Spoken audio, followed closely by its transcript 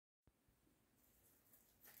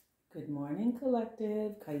Good morning,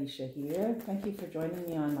 collective. Ki-esha here. Thank you for joining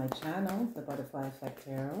me on my channel, The Butterfly Effect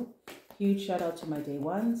Tarot. Huge shout out to my day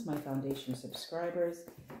ones, my foundation subscribers,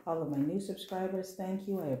 all of my new subscribers. Thank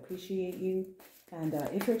you. I appreciate you. And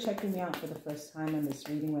if you're checking me out for the first time and this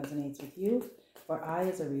reading resonates with you, or I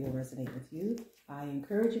as a reader resonate with you, I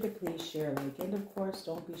encourage you to please share, like, and of course,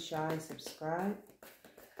 don't be shy, subscribe.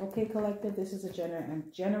 Okay, collective, this is a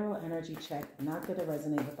general energy check. Not going to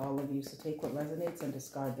resonate with all of you, so take what resonates and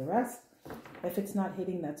discard the rest. If it's not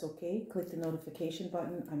hitting, that's okay. Click the notification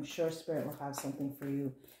button. I'm sure Spirit will have something for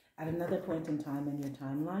you at another point in time in your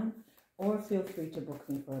timeline. Or feel free to book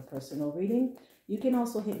me for a personal reading. You can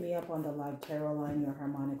also hit me up on the live tarot line, your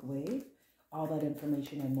harmonic wave. All that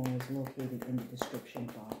information and more is located in the description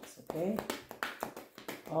box, okay?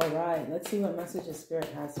 All right, let's see what messages Spirit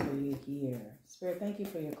has for you here. Spirit, thank you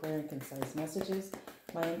for your clear and concise messages.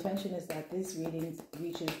 My intention is that this reading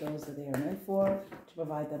reaches those that they are meant for, to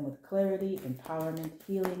provide them with clarity, empowerment,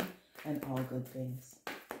 healing, and all good things.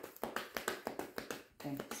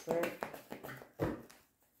 Thank you, Spirit.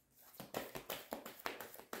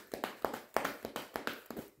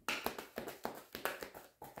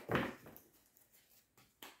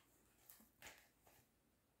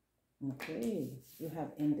 Okay, you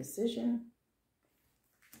have indecision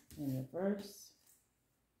in reverse.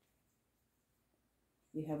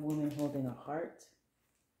 You have women holding a heart.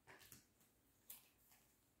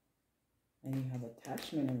 And you have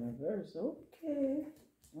attachment in reverse. Okay,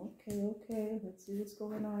 okay. Let's see what's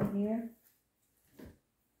going on here.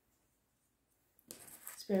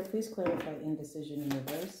 Spirit, please clarify indecision in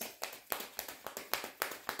reverse.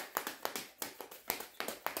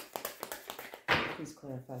 Please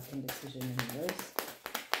clarify indecision in reverse.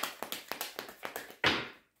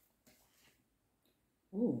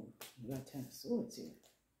 Ooh, you got 10 of Swords here.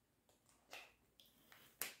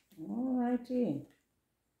 Alrighty.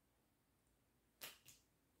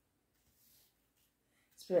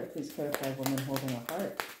 Spirit, please clarify woman holding a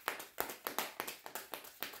heart.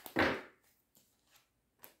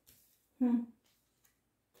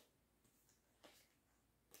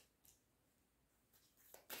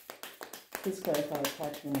 Please clarify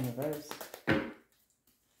attachment in reverse. Wow,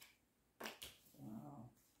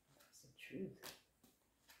 that's the truth.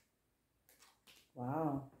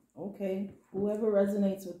 Wow. Okay. Whoever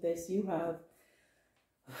resonates with this,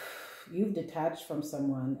 you've detached from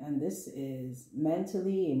someone, and this is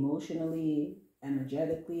mentally, emotionally,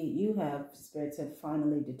 energetically. You have, Spirit said,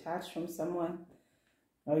 finally detached from someone,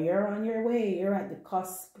 or you're on your way. You're at the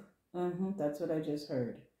cusp. That's what I just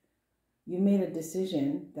heard. You made a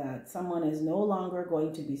decision that someone is no longer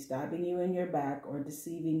going to be stabbing you in your back or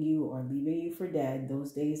deceiving you or leaving you for dead.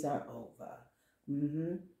 Those days are over.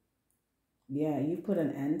 Yeah, you've put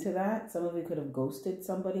an end to that. Some of you could have ghosted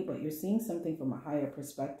somebody, but you're seeing something from a higher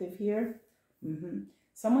perspective here.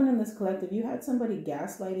 Someone in this collective, you had somebody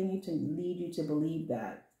gaslighting you to lead you to believe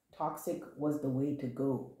that toxic was the way to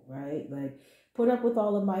go, right? Like, put up with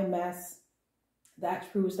all of my mess.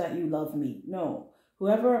 That proves that you love me. No.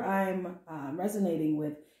 Whoever I'm resonating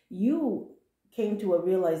with, you came to a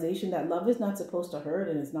realization that love is not supposed to hurt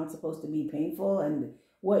and it's not supposed to be painful. And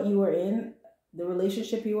what you were in, the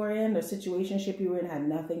relationship you were in, the situationship you were in had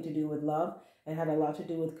nothing to do with love. It had a lot to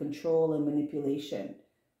do with control and manipulation.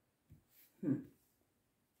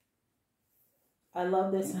 I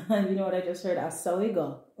love this. You know what I just heard?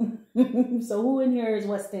 Asawigo. So who in here is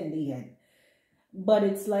West Indian? But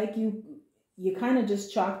it's like you kind of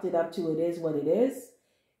just chalked it up to it is what it is.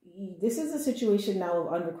 This is a situation now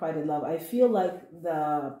of unrequited love. I feel like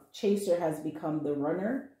the chaser has become the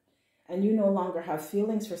runner, and you no longer have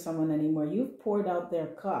feelings for someone anymore. You've poured out their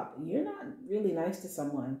cup. You're not really nice to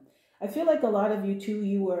someone. I feel like a lot of you too,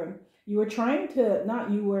 you were trying to,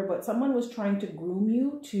 but someone was trying to groom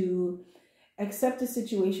you to accept a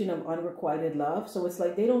situation of unrequited love. So it's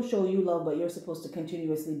like they don't show you love, but you're supposed to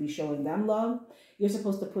continuously be showing them love. You're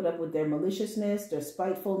supposed to put up with their maliciousness, their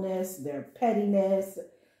spitefulness, their pettiness.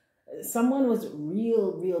 Someone was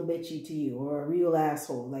real bitchy to you, or a real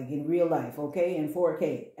asshole, like in real life, okay, in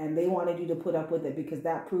 4K. And they wanted you to put up with it because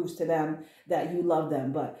that proves to them that you love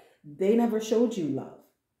them. But they never showed you love.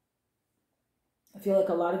 I feel like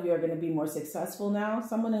a lot of you are going to be more successful now.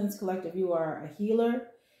 Someone in this collective, you are a healer.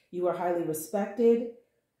 You are highly respected.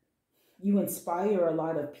 You inspire a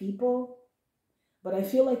lot of people. But I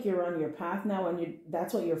feel like you're on your path now, and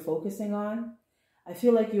that's what you're focusing on. I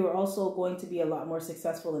feel like you are also going to be a lot more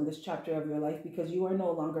successful in this chapter of your life because you are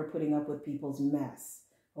no longer putting up with people's mess,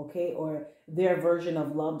 okay? Or their version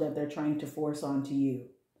of love that they're trying to force onto you.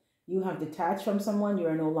 You have detached from someone. You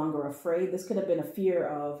are no longer afraid. This could have been a fear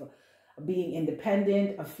of being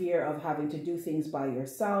independent, a fear of having to do things by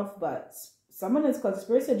yourself. But someone is, because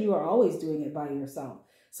Spirit said you are always doing it by yourself.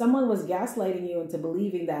 Someone was gaslighting you into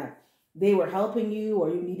believing that they were helping you or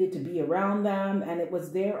you needed to be around them. And it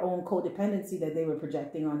was their own codependency that they were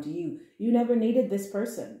projecting onto you. You never needed this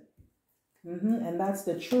person. And that's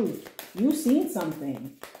the truth. You seen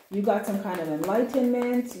something. You got some kind of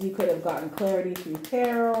enlightenment. You could have gotten clarity through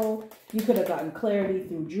tarot. You could have gotten clarity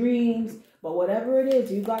through dreams. But whatever it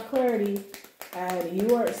is, you got clarity. And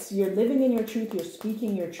you're living in your truth. You're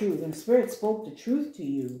speaking your truth. And Spirit spoke the truth to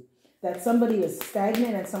you. That somebody was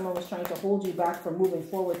stagnant and someone was trying to hold you back from moving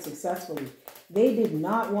forward successfully. They did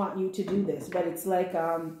not want you to do this. But it's like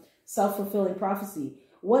self-fulfilling prophecy.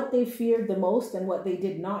 What they feared the most and what they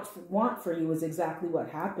did not want for you is exactly what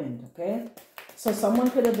happened, okay? So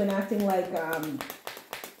someone could have been acting like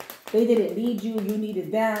they didn't need you, you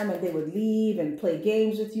needed them, and they would leave and play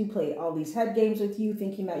games with you, play all these head games with you,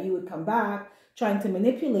 thinking that you would come back, trying to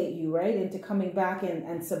manipulate you, right, into coming back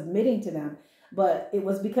and submitting to them. But it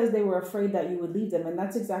was because they were afraid that you would leave them, and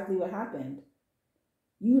that's exactly what happened.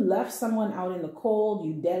 You left someone out in the cold.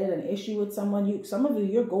 You deaded an issue with someone. Some of you,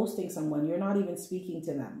 you're ghosting someone. You're not even speaking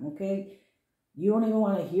to them, okay? You don't even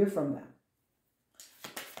want to hear from them.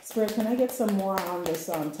 Spirit, can I get some more on this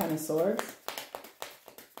Ten of Swords?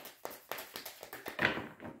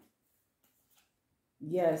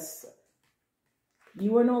 Yes.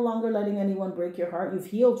 You are no longer letting anyone break your heart. You've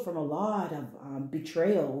healed from a lot of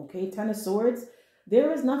betrayal, okay? Ten of Swords.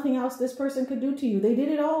 There is nothing else this person could do to you. They did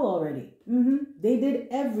it all already. They did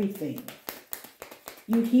everything.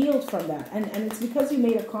 You healed from that. And it's because you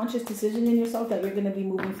made a conscious decision in yourself that you're going to be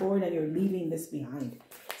moving forward and you're leaving this behind.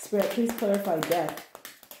 Spirit, please clarify death.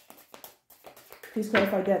 Please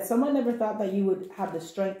clarify death. Someone never thought that you would have the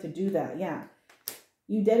strength to do that. Yeah.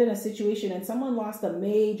 You dead in a situation and someone lost a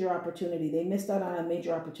major opportunity. They missed out on a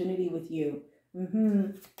major opportunity with you.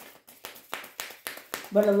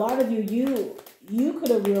 But a lot of you could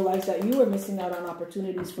have realized that you were missing out on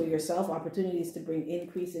opportunities for yourself, opportunities to bring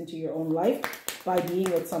increase into your own life by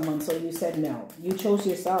being with someone. So you said no. You chose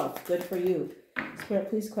yourself. Good for you. Spirit,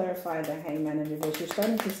 please clarify the Hangman in reverse. You're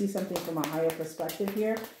starting to see something from a higher perspective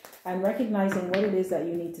here and recognizing what it is that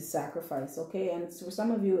you need to sacrifice, okay? And for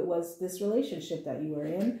some of you, it was this relationship that you were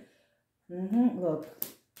in. Look,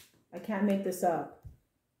 I can't make this up.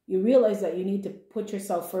 You realize that you need to put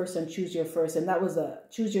yourself first and choose your first. And that was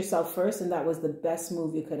choose yourself first. And that was the best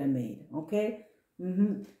move you could have made. Okay.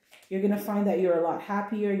 You're going to find that you're a lot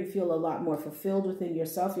happier. You feel a lot more fulfilled within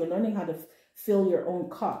yourself. You're learning how to fill your own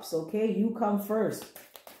cups. Okay. You come first.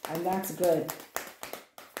 And that's good.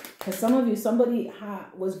 Because some of you, somebody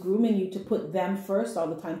was grooming you to put them first all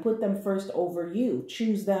the time. Put them first over you.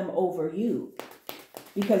 Choose them over you.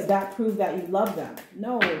 Because that proved that you love them.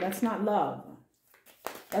 No, that's not love.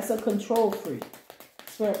 That's a control freak.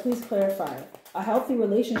 Spirit, please clarify. A healthy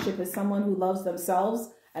relationship is someone who loves themselves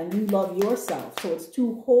and you love yourself. So it's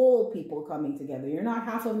two whole people coming together. You're not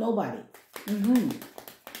half of nobody.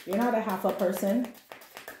 You're not a half a person.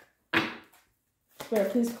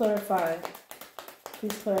 Spirit, please clarify.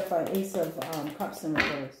 Please clarify. Ace of Cups in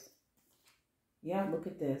reverse. Yeah, look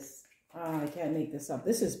at this. I can't make this up.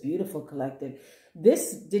 This is beautiful, collective.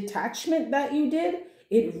 This detachment that you did,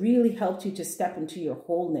 it really helped you to step into your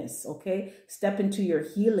wholeness, okay? Step into your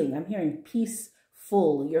healing. I'm hearing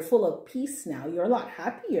peaceful. You're full of peace now. You're a lot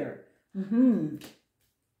happier. I'm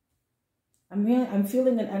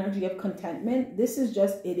feeling an energy of contentment. This is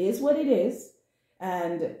just, it is what it is.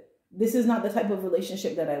 And this is not the type of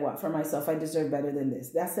relationship that I want for myself. I deserve better than this.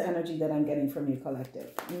 That's the energy that I'm getting from you,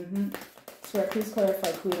 collective. So please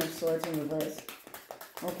clarify Queen of Swords in reverse.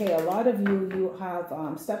 Okay, a lot of you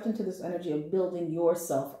have stepped into this energy of building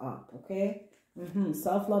yourself up, okay?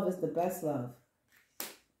 Self-love is the best love.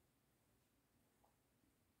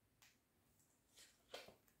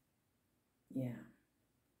 Yeah.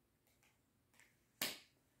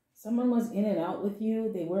 Someone was in and out with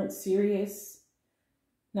you. They weren't serious.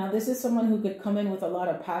 Now, this is someone who could come in with a lot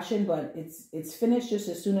of passion, but it's finished just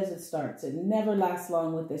as soon as it starts. It never lasts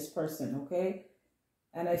long with this person, okay?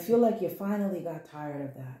 And I feel like you finally got tired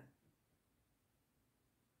of that.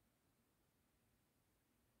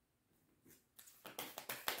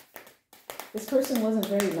 This person wasn't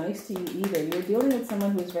very nice to you either. You're dealing with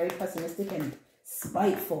someone who is very pessimistic and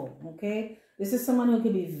spiteful, okay? This is someone who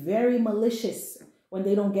could be very malicious when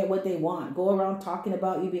they don't get what they want. Go around talking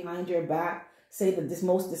about you behind your back. Say the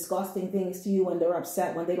most disgusting things to you when they're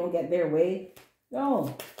upset, when they don't get their way.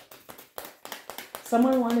 No.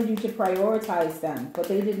 Someone wanted you to prioritize them, but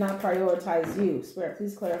they did not prioritize you. Spirit,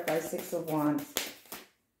 please clarify Six of Wands.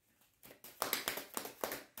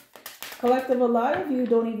 Collective, a lot of you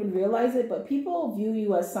don't even realize it, but people view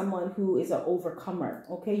you as someone who is an overcomer,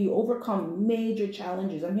 okay? You overcome major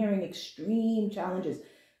challenges. I'm hearing extreme challenges.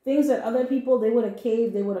 Things that other people, they would have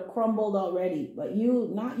caved, they would have crumbled already. But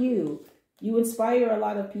you, not you. You inspire a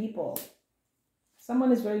lot of people.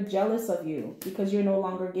 Someone is very jealous of you because you're no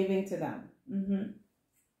longer giving to them.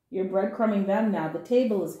 You're breadcrumbing them now. The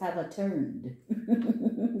tables have turned.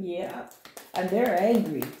 Yeah. And they're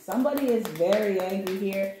angry. Somebody is very angry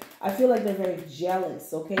here. I feel like they're very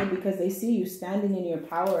jealous, okay? Because they see you standing in your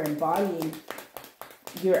power, embodying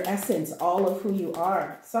your essence, all of who you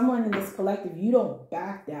are. Someone in this collective, you don't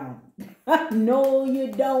back down. No,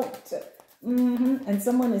 you don't. And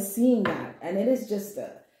someone is seeing that. And it is just,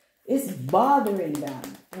 it's bothering them,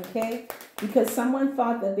 okay? Because someone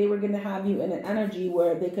thought that they were going to have you in an energy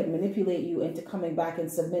where they could manipulate you into coming back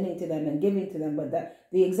and submitting to them and giving to them. But that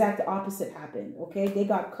the exact opposite happened, okay? They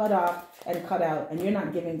got cut off and cut out, and you're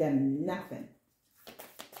not giving them nothing.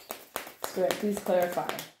 Spirit, please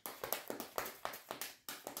clarify.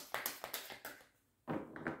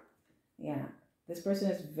 Yeah, this person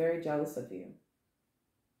is very jealous of you.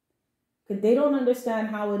 They don't understand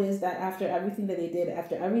how it is that after everything that they did,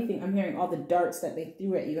 after everything, I'm hearing all the darts that they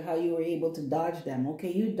threw at you, how you were able to dodge them,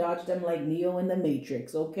 okay? You dodged them like Neo in the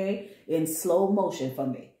Matrix, okay? In slow motion for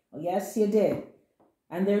me. Yes, you did.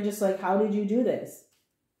 And they're just like, how did you do this?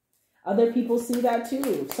 Other people see that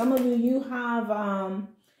too. Some of you, you have,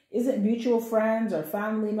 is it mutual friends or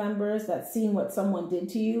family members that seen what someone did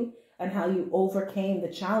to you and how you overcame the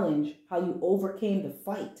challenge, how you overcame the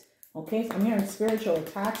fight. Okay, so I'm hearing spiritual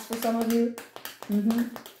attacks for some of you.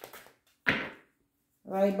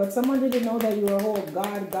 Right, but someone didn't know that you were a whole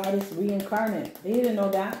god, goddess, reincarnate. They didn't know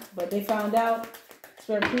that, but they found out.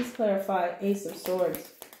 Spirit, please clarify. Ace of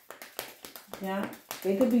Swords. Yeah,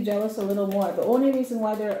 they could be jealous a little more. The only reason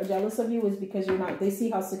why they're jealous of you is because you're not. They see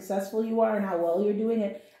how successful you are and how well you're doing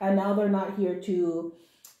it, and now they're not here to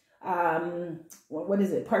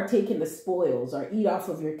partake in the spoils or eat off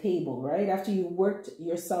of your table, right? After you worked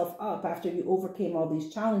yourself up, after you overcame all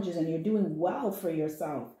these challenges and you're doing well for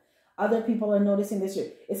yourself, other people are noticing this.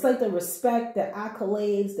 It's like the respect, the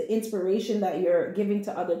accolades, the inspiration that you're giving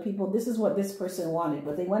to other people. This is what this person wanted,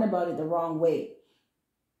 but they went about it the wrong way.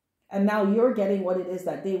 And now you're getting what it is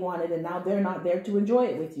that they wanted, and now they're not there to enjoy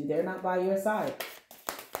it with you. They're not by your side.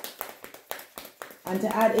 And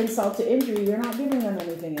to add insult to injury, you're not giving them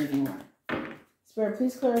anything anymore. Spirit,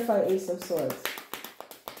 please clarify Ace of Swords.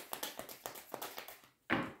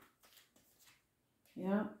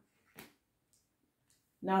 Yeah.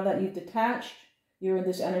 Now that you've detached, you're in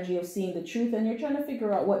this energy of seeing the truth, and you're trying to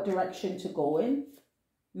figure out what direction to go in.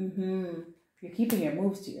 You're keeping your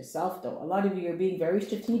moves to yourself, though. A lot of you are being very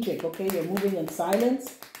strategic, okay? You're moving in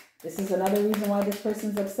silence. This is another reason why this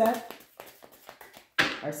person's upset.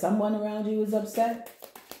 Or someone around you is upset.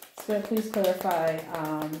 Spirit, please clarify.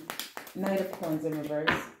 Knight of Coins in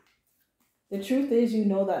reverse. The truth is, you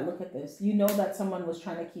know that, look at this. You know that someone was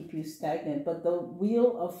trying to keep you stagnant, but the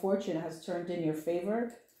wheel of fortune has turned in your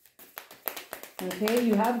favor. Okay,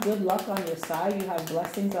 you have good luck on your side. You have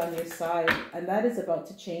blessings on your side. And that is about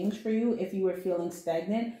to change for you if you were feeling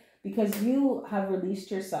stagnant, because you have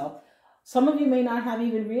released yourself. Some of you may not have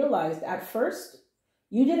even realized at first.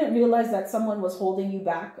 You didn't realize that someone was holding you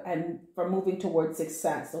back and from moving towards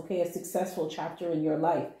success, okay? A successful chapter in your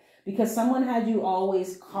life. Because someone had you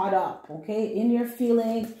always caught up, okay? In your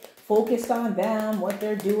feelings, focused on them, what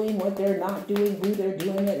they're doing, what they're not doing, who they're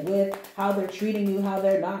doing it with, how they're treating you, how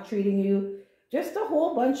they're not treating you. Just a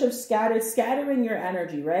whole bunch of scattering your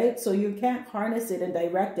energy, right? So you can't harness it and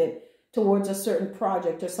direct it towards a certain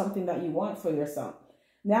project or something that you want for yourself.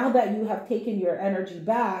 Now that you have taken your energy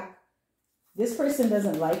back, this person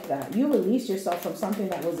doesn't like that. You released yourself from something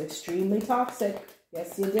that was extremely toxic.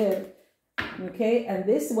 Yes, you did. Okay, and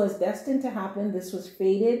this was destined to happen. This was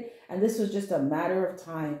fated, and this was just a matter of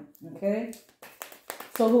time. Okay,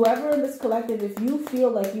 so whoever in this collective, if you feel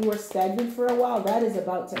like you were stagnant for a while, that is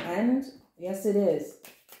about to end. Yes, it is.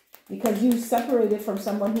 Because you separated from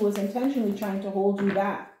someone who was intentionally trying to hold you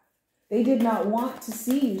back. They did not want to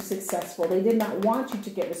see you successful. They did not want you to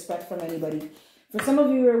get respect from anybody. For some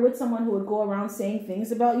of you, you're with someone who would go around saying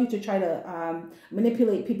things about you to try to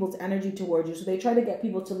manipulate people's energy towards you. So they try to get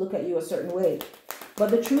people to look at you a certain way. But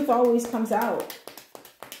the truth always comes out.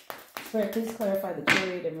 Spirit, please clarify the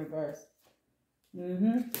Chariot in reverse.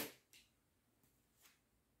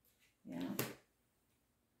 Yeah.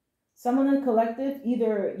 Someone in the collective,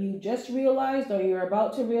 either you just realized or you're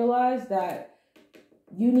about to realize that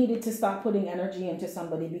you needed to stop putting energy into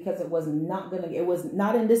somebody because it was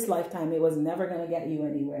not in this lifetime. It was never going to get you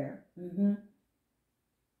anywhere.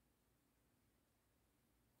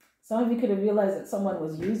 Some of you could have realized that someone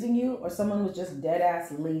was using you, or someone was just dead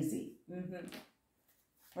ass lazy.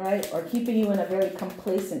 Right? Or keeping you in a very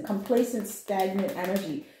complacent, stagnant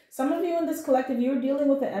energy. Some of you in this collective, you're dealing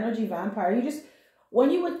with an energy vampire. You just,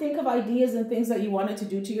 when you would think of ideas and things that you wanted to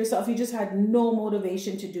do to yourself, you just had no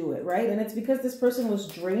motivation to do it, right? And it's because this person was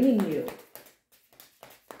draining you.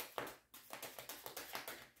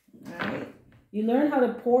 All right? You learn how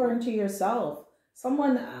to pour into yourself.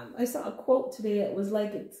 Someone, I saw a quote today. It was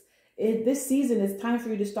like, this season is time for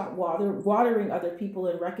you to stop watering other people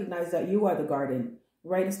and recognize that you are the garden,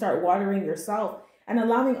 right? And start watering yourself and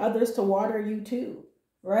allowing others to water you too,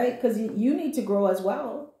 right? Because you need to grow as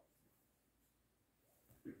well.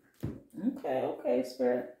 Okay,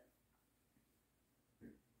 Spirit.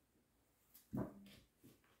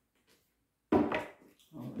 Oh,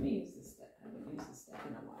 let me use this deck. I haven't used this deck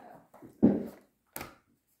in a while.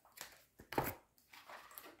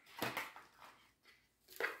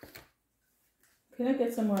 Can I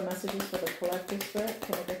get some more messages for the collective, Spirit?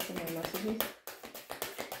 Can I get some more messages?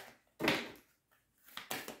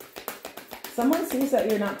 Someone sees that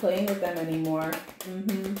you're not playing with them anymore.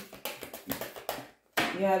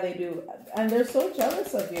 Yeah, they do. And they're so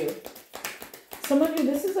jealous of you. Some of you,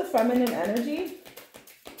 this is a feminine energy.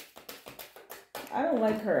 I don't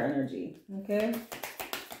like her energy, okay?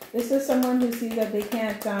 This is someone who sees that they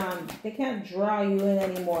can't draw you in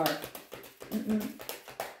anymore.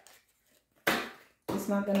 It's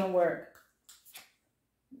not gonna work.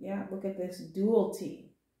 Yeah, look at this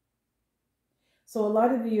duality. So a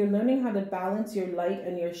lot of you, you're learning how to balance your light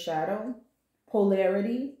and your shadow,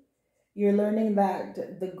 polarity. You're learning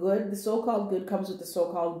that the so-called good comes with the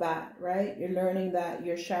so-called bad, right? You're learning that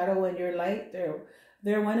your shadow and your light,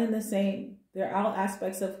 they're one and the same. They're all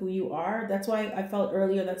aspects of who you are. That's why I felt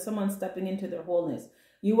earlier that someone's stepping into their wholeness.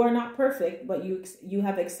 You are not perfect, but you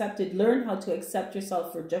have accepted, learn how to accept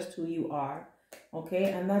yourself for just who you are.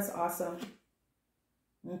 Okay, and that's awesome.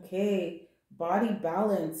 Okay, body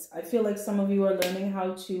balance. I feel like some of you are learning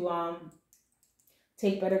how to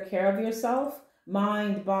take better care of yourself.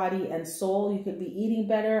 Mind, body, and soul. You could be eating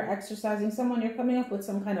better, exercising. Someone, you're coming up with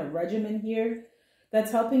some kind of regimen here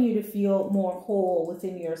that's helping you to feel more whole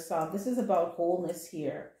within yourself. This is about wholeness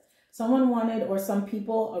here. Someone wanted, or some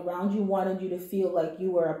people around you wanted you to feel like you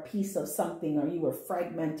were a piece of something, or you were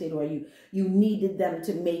fragmented, or you needed them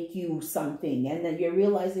to make you something. And then you're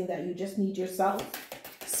realizing that you just need yourself,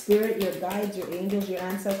 spirit, your guides, your angels, your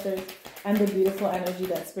ancestors, and the beautiful energy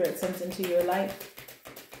that spirit sends into your life.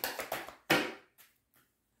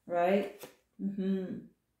 Right?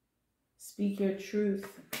 Speak your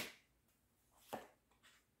truth.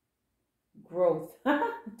 Growth. I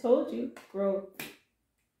told you. Growth.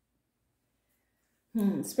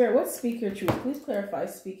 Spirit, what's speak your truth? Please clarify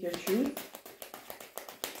speak your truth.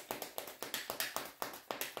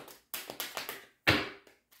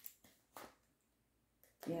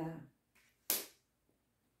 Yeah.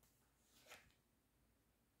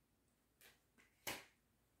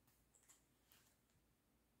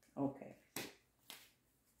 Okay.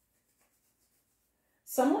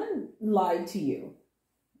 Someone lied to you.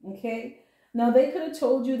 Okay. Now, they could have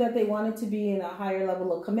told you that they wanted to be in a higher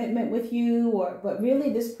level of commitment with you, but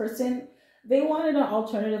really this person, they wanted an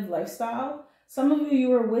alternative lifestyle. Some of you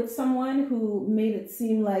were with someone who made it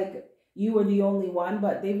seem like you were the only one,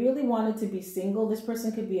 but they really wanted to be single. This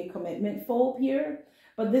person could be a commitment phobe here,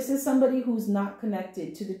 but this is somebody who's not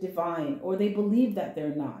connected to the divine, or they believe that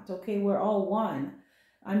they're not. Okay, we're all one.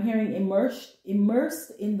 I'm hearing immersed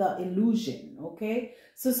in the illusion, okay?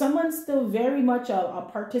 So someone's still very much a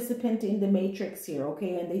participant in the matrix here,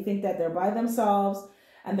 okay? And they think that they're by themselves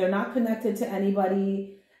and they're not connected to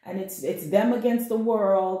anybody, and it's them against the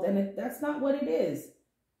world, and that's not what it is.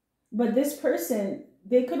 But this person,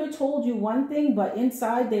 they could have told you one thing, but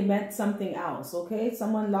inside they meant something else, okay?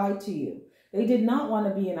 Someone lied to you. They did not want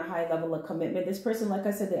to be in a high level of commitment. This person, like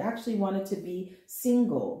I said, they actually wanted to be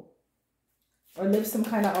single, or live some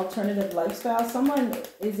kind of alternative lifestyle. Someone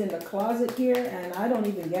is in the closet here, and I don't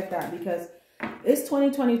even get that, because it's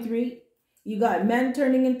 2023. You got men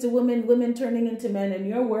turning into women, women turning into men, and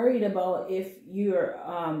you're worried about if you're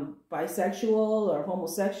bisexual or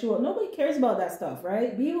homosexual. Nobody cares about that stuff,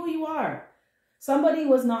 right? Be who you are. Somebody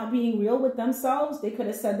was not being real with themselves. They could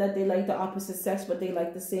have said that they like the opposite sex, but they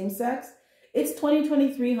like the same sex. It's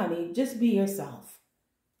 2023, honey. Just be yourself.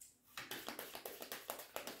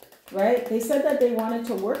 Right? They said that they wanted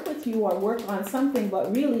to work with you or work on something,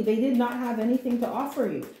 but really they did not have anything to offer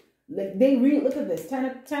you. Like, they really, look at this, 10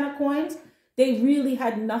 of coins. They really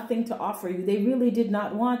had nothing to offer you. They really did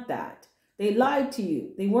not want that. They lied to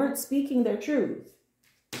you. They weren't speaking their truth.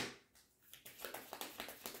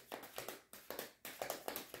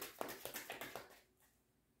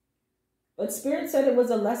 But Spirit said it was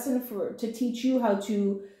a lesson to teach you how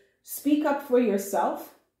to speak up for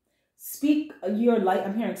yourself. Speak your light.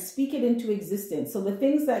 I'm hearing speak it into existence. So the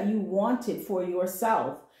things that you wanted for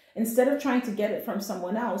yourself, instead of trying to get it from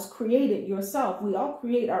someone else, create it yourself. We all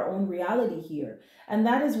create our own reality here. And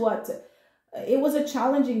that is what, it was a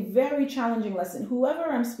challenging, very challenging lesson. Whoever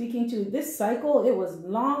I'm speaking to, this cycle, it was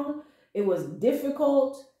long, it was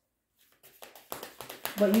difficult,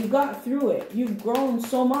 but you got through it. You've grown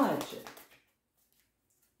so much.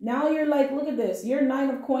 Now you're like, look at this. You're 9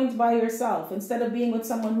 of coins by yourself instead of being with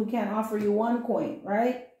someone who can't offer you 1 coin,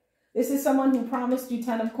 right? This is someone who promised you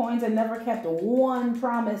 10 of coins and never kept one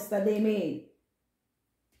promise that they made.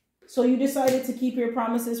 So you decided to keep your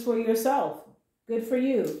promises for yourself. Good for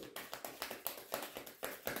you.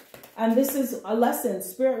 And this is a lesson.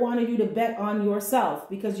 Spirit wanted you to bet on yourself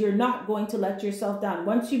because you're not going to let yourself down.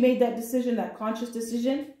 Once you made that decision, that conscious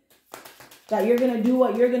decision, that you're going to do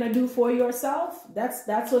what you're going to do for yourself, that's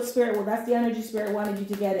what Spirit, well, that's the energy Spirit wanted you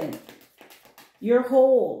to get in. You're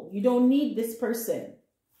whole. You don't need this person.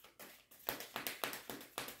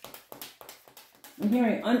 I'm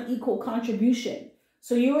hearing unequal contribution.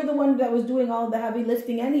 So you were the one that was doing all the heavy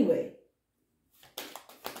lifting anyway.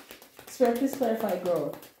 Spirit, please clarify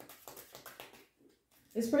growth.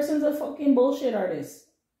 This person's a fucking bullshit artist.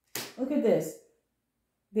 Look at this.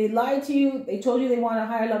 They lied to you. They told you they want a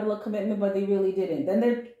higher level of commitment, but they really didn't. Then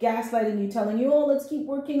they're gaslighting you, telling you, oh, let's keep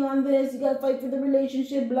working on this. You got to fight for the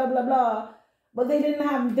relationship, blah, blah, blah. But they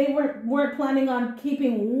weren't planning on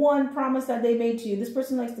keeping one promise that they made to you. This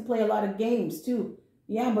person likes to play a lot of games too.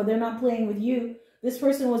 Yeah, but they're not playing with you. This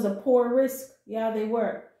person was a poor risk. Yeah, they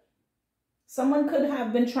were. Someone could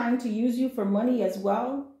have been trying to use you for money as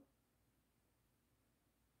well.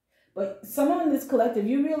 But someone in this collective,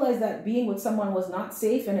 you realize that being with someone was not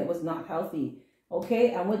safe and it was not healthy.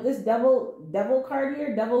 Okay? And with this devil card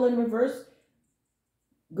here, devil in reverse,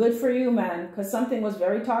 good for you, man, because something was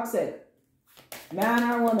very toxic. Man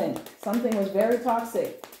or woman, something was very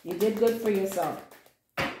toxic. You did good for yourself.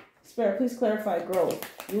 Spirit, please clarify growth.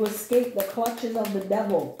 You escaped the clutches of the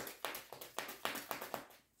devil.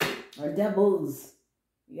 Or devils.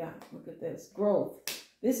 Yeah, look at this. Growth.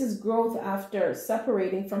 This is growth after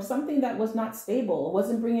separating from something that was not stable. It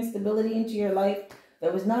wasn't bringing stability into your life.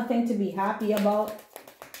 There was nothing to be happy about.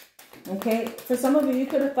 Okay? For some of you, you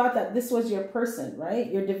could have thought that this was your person,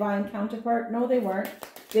 right? Your divine counterpart. No, they weren't.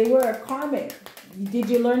 They were a karmic. Did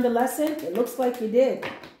you learn the lesson? It looks like you did.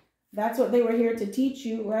 That's what they were here to teach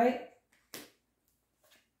you, right?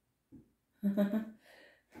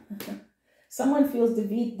 Someone feels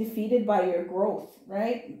defeated by your growth,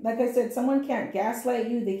 right? Like I said, someone can't gaslight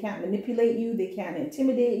you. They can't manipulate you. They can't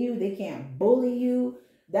intimidate you. They can't bully you.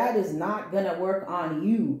 That is not going to work on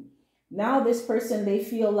you. Now this person, they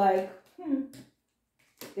feel like,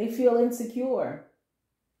 they feel insecure.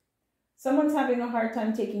 Someone's having a hard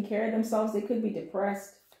time taking care of themselves. They could be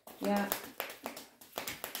depressed. Yeah.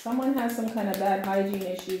 Someone has some kind of bad hygiene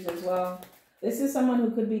issues as well. This is someone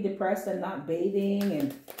who could be depressed and not bathing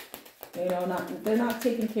and, you know, they're not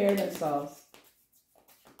taking care of themselves.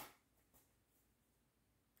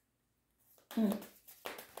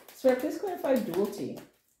 So please clarify duality.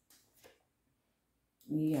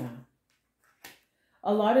 Yeah.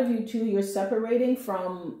 A lot of you too, you're separating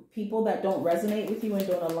from people that don't resonate with you and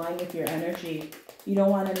don't align with your energy. You don't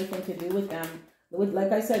want anything to do with them.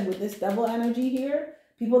 Like I said, with this devil energy here,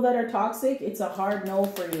 people that are toxic, it's a hard no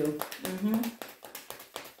for you.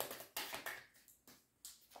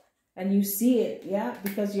 And you see it, yeah,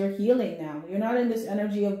 because you're healing now. You're not in this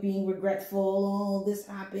energy of being regretful. Oh, this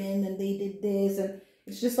happened and they did this. And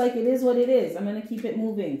it's just like, it is what it is. I'm going to keep it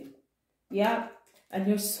moving. Yeah. And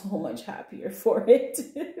you're so much happier for it.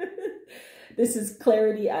 This is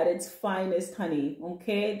clarity at its finest, honey.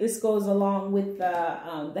 Okay. This goes along with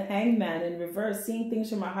the hangman in reverse, seeing things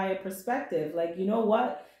from a higher perspective. Like, you know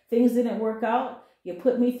what? Things didn't work out. You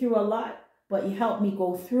put me through a lot, but you helped me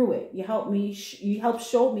go through it. You helped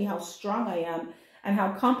show me how strong I am and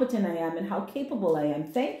how competent I am and how capable I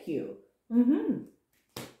am. Thank you.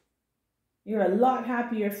 You're a lot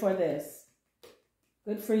happier for this.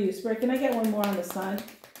 Good for you. Spirit, can I get one more on the sun?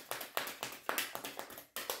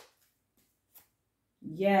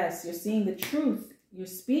 Yes, you're seeing the truth. You're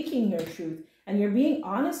speaking your truth. And you're being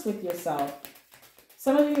honest with yourself.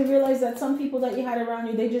 Some of you realize that some people that you had around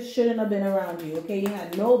you, they just shouldn't have been around you. Okay, you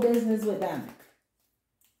had no business with them.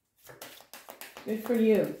 Good for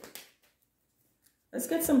you. Let's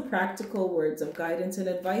get some practical words of guidance and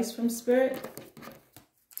advice from Spirit.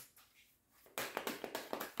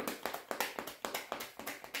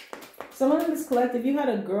 Someone in this collective, you had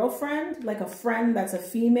a girlfriend, like a friend that's a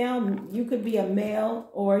female. You could be a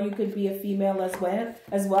male or you could be a female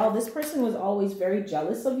as well. This person was always very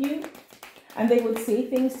jealous of you. And they would say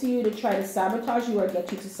things to you to try to sabotage you or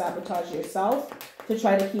get you to sabotage yourself, to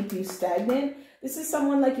try to keep you stagnant. This is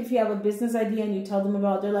someone, like, if you have a business idea and you tell them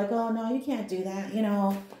about it, they're like, oh, no, you can't do that. You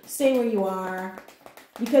know, stay where you are.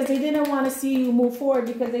 Because they didn't want to see you move forward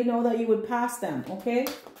because they know that you would pass them, okay?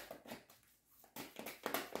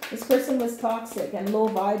 This person was toxic and low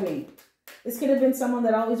vibing. This could have been someone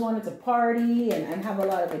that always wanted to party and have a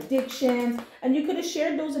lot of addictions. And you could have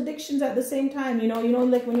shared those addictions at the same time. You know,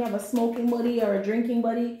 like when you have a smoking buddy or a drinking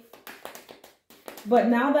buddy. But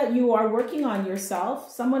now that you are working on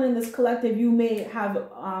yourself, someone in this collective, you may have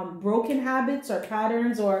broken habits or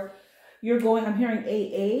patterns, or you're going, I'm hearing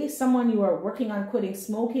AA, someone you are working on quitting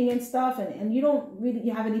smoking and stuff. And you don't really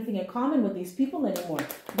have anything in common with these people anymore.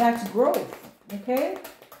 That's growth, okay?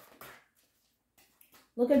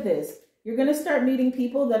 Look at this. You're going to start meeting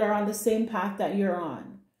people that are on the same path that you're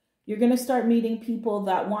on. You're going to start meeting people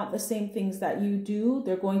that want the same things that you do.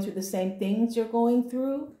 They're going through the same things you're going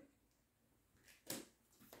through.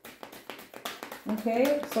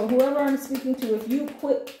 Okay, so whoever I'm speaking to, if you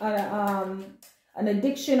quit an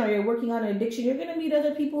addiction or you're working on an addiction, you're going to meet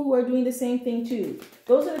other people who are doing the same thing too.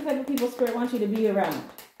 Those are the type of people Spirit wants you to be around.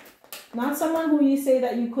 Not someone who you say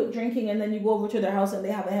that you quit drinking and then you go over to their house and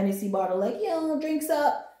they have a Hennessy bottle like, yo, drinks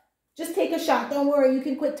up. Just take a shot. Don't worry, you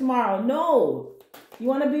can quit tomorrow. No. You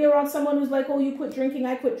want to be around someone who's like, oh, you quit drinking,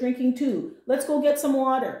 I quit drinking too. Let's go get some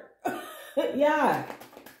water. Yeah.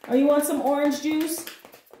 Or you want some orange juice?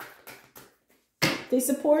 They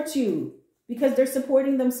support you because they're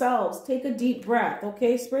supporting themselves. Take a deep breath,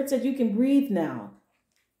 okay? Spirit said you can breathe now.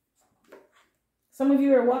 Some of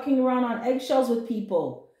you are walking around on eggshells with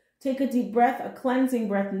people. Take a deep breath, a cleansing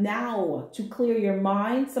breath now to clear your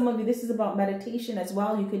mind. Some of you, this is about meditation as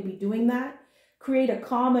well. You could be doing that. Create a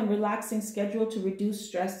calm and relaxing schedule to reduce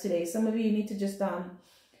stress today. Some of you need to just try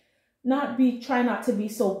not to be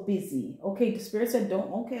so busy. Okay, the Spirit said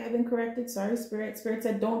don't. Okay, I've been corrected. Sorry, Spirit. Spirit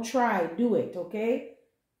said don't try. Do it, okay?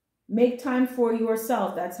 Make time for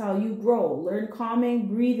yourself. That's how you grow. Learn calming,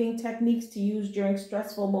 breathing techniques to use during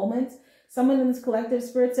stressful moments. Someone in this collective,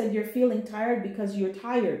 Spirit said you're feeling tired because you're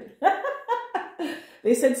tired.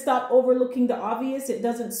 They said stop overlooking the obvious. It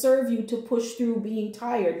doesn't serve you to push through being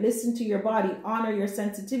tired. Listen to your body. Honor your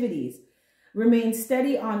sensitivities. Remain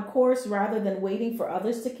steady on course rather than waiting for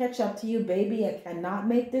others to catch up to you. Baby, I cannot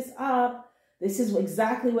make this up. This is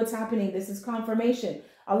exactly what's happening. This is confirmation.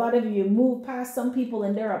 A lot of you move past some people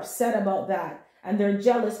and they're upset about that. And they're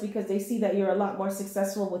jealous because they see that you're a lot more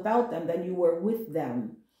successful without them than you were with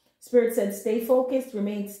them. Spirit said, stay focused,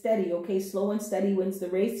 remain steady. Okay, slow and steady wins the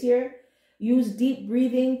race here. Use deep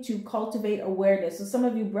breathing to cultivate awareness. So some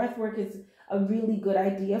of you, breath work is a really good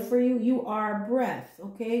idea for you. You are breath,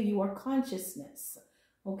 okay? You are consciousness,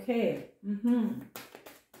 okay? You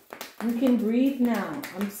can breathe now.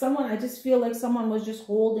 I just feel like someone was just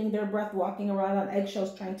holding their breath, walking around on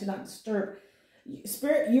eggshells, trying to not disturb.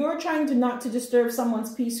 Spirit, you're trying to not to disturb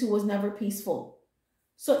someone's peace who was never peaceful.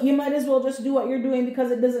 So you might as well just do what you're doing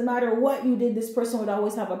because it doesn't matter what you did. This person would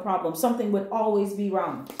always have a problem. Something would always be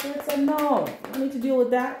wrong. Spirit said, no, I don't need to deal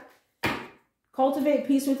with that. Cultivate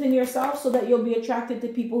peace within yourself so that you'll be attracted to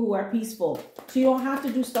people who are peaceful. So you don't have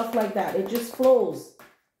to do stuff like that. It just flows.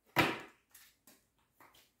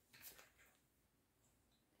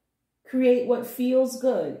 Create what feels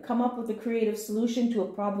good. Come up with a creative solution to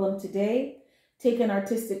a problem today. Take an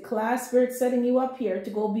artistic class. Spirit setting you up here to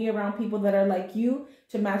go be around people that are like you,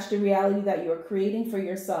 to match the reality that you're creating for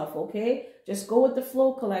yourself, okay? Just go with the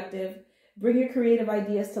flow, collective. Bring your creative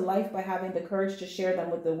ideas to life by having the courage to share them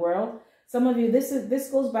with the world. Some of you, this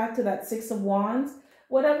goes back to that 6 of Wands.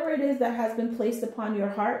 Whatever it is that has been placed upon your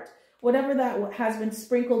heart, whatever that has been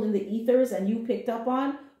sprinkled in the ethers and you picked up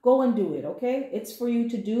on, go and do it, okay? It's for you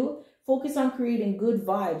to do. Focus on creating good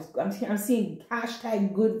vibes. I'm seeing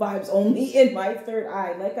hashtag good vibes only in my third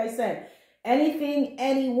eye. Like I said, anything,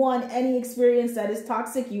 anyone, any experience that is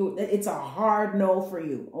toxic, it's a hard no for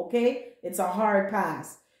you, okay? It's a hard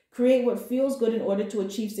pass. Create what feels good in order to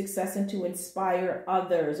achieve success and to inspire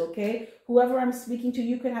others, okay? Whoever I'm speaking to,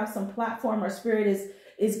 you could have some platform or Spirit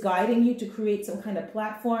is guiding you to create some kind of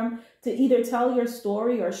platform to either tell your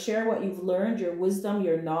story or share what you've learned, your wisdom,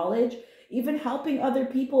 your knowledge, even helping other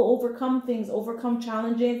people overcome things, overcome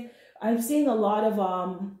challenges. I'm seeing a lot of,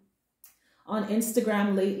 on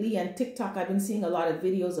Instagram lately and TikTok, I've been seeing a lot of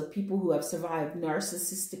videos of people who have survived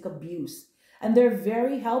narcissistic abuse. And they're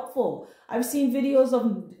very helpful. I've seen videos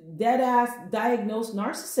of dead-ass diagnosed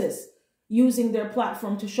narcissists. using their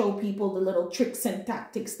platform to show people the little tricks and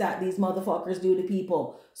tactics that these motherfuckers do to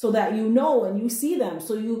people, so that you know and you see them.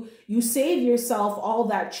 So you save yourself all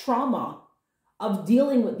that trauma of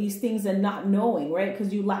dealing with these things and not knowing, right?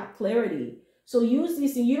 Because you lack clarity. So use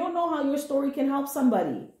these things. You don't know how your story can help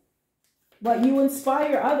somebody, but you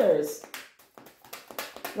inspire others.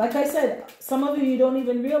 Like I said, some of you don't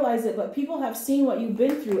even realize it, but people have seen what you've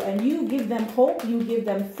been through, and you give them hope, you give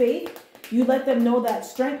them faith, you let them know that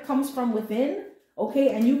strength comes from within,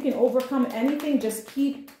 okay? And you can overcome anything, just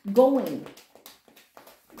keep going.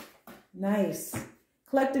 Nice.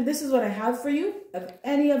 Collective, this is what I have for you. If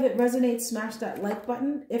any of it resonates, smash that like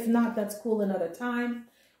button. If not, that's cool, another time.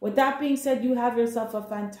 With that being said, you have yourself a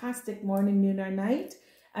fantastic morning, noon, or night,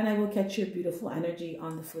 and I will catch your beautiful energy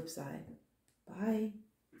on the flip side. Bye.